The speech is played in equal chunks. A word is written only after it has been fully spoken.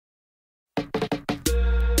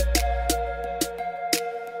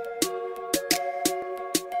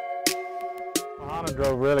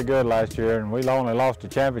drove really good last year, and we only lost the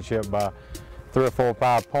championship by 3 or 4 or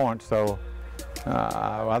 5 points. So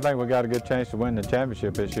I think we got a good chance to win the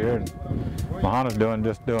championship this year. And Mahana's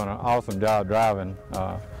just doing an awesome job driving.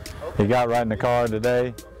 He got right in the car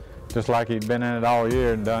today, just like he'd been in it all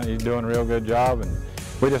year, and he's doing a real good job. And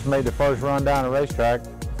we just made the first run down the racetrack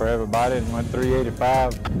for everybody and went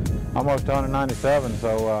 385, almost 197.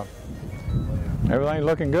 So everything's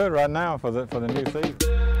looking good right now for the new season.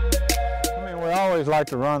 I mean, we always like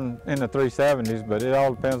to run in the 370s, but it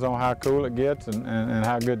all depends on how cool it gets and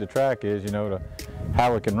how good the track is, you know, to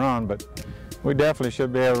how we can run. But we definitely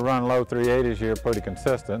should be able to run low 380s here pretty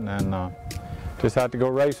consistent, and just have to go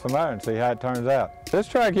race from there and see how it turns out. This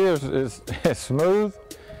track here is smooth,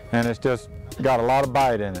 and it's just got a lot of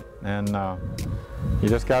bite in it, and you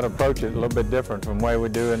just got to approach it a little bit different from the way we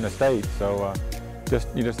do in the States. So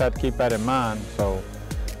you just have to keep that in mind. So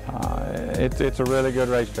it's a really good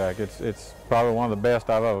racetrack. It's probably one of the best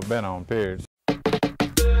I've ever been on, period.